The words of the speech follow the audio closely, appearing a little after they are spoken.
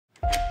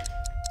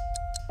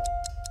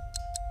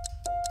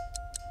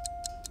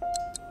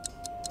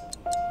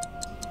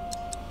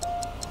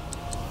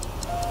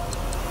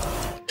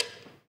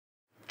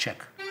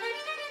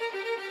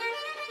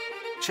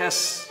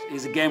Chess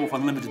is a game of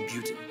unlimited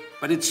beauty,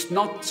 but it's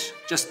not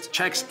just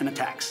checks and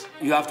attacks.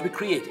 You have to be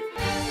creative.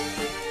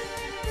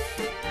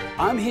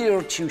 I'm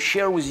here to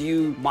share with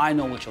you my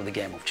knowledge of the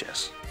game of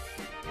chess,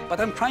 but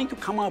I'm trying to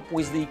come up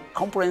with the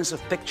comprehensive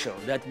picture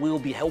that will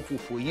be helpful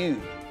for you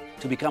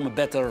to become a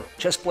better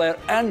chess player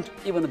and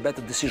even a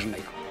better decision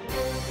maker.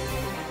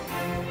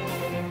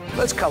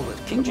 Let's cover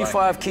it. King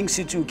g5, king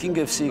c2, king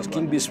f6,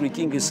 king b3,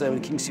 king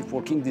a7, king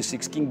c4, king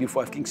d6, king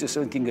b5, king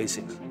c7, king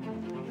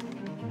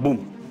a6.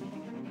 Boom.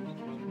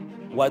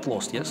 White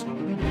lost, yes?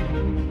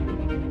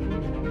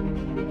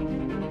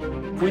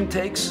 Queen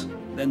takes,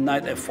 then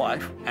knight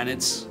f5, and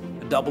it's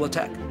a double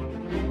attack.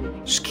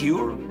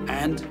 Skewer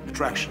and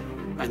attraction,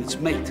 and it's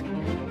mate.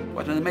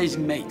 What an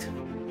amazing mate.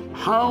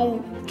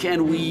 How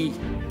can we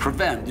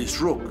prevent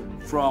this rook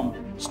from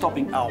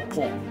stopping our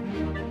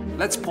pawn?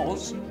 Let's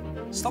pause,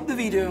 stop the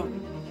video,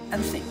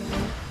 and think.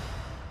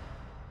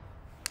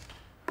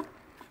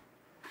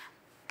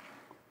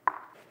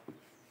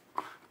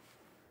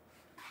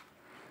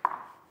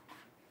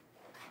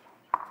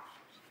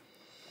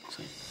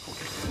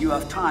 You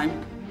have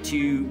time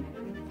to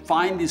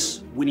find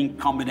this winning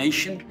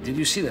combination. Did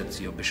you see that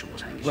your bishop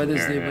was hanging? But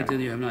then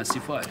you have knight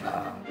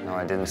c5. No,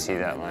 I didn't see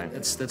that line.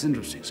 That's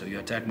interesting. So you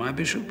attack my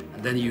bishop,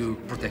 and then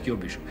you protect your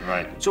bishop.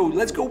 Right. So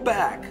let's go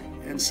back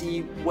and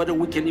see whether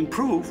we can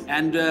improve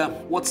and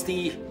what's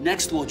the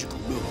next logical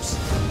moves.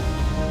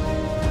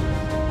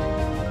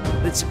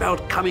 It's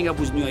about coming up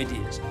with new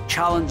ideas,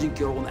 challenging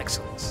your own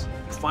excellence.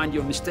 You find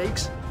your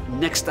mistakes,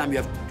 next time you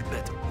have to do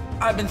better.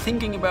 I've been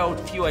thinking about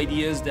a few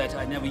ideas that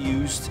I never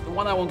used. The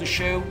one I want to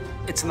show,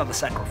 it's another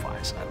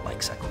sacrifice. I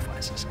like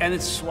sacrifices. And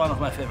it's one of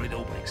my favorite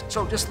openings.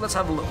 So just let's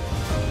have a look.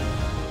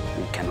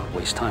 We cannot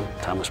waste time.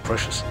 Time is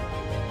precious.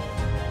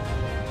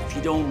 If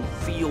you don't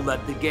feel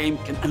that the game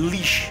can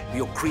unleash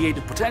your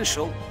creative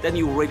potential, then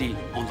you're already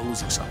on the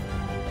losing side.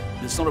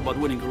 It's not about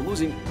winning or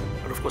losing,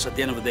 but of course at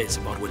the end of the day, it's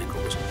about winning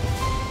or losing.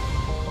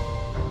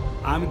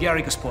 I'm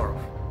Garry Kasparov,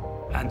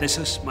 and this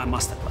is my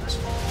masterclass.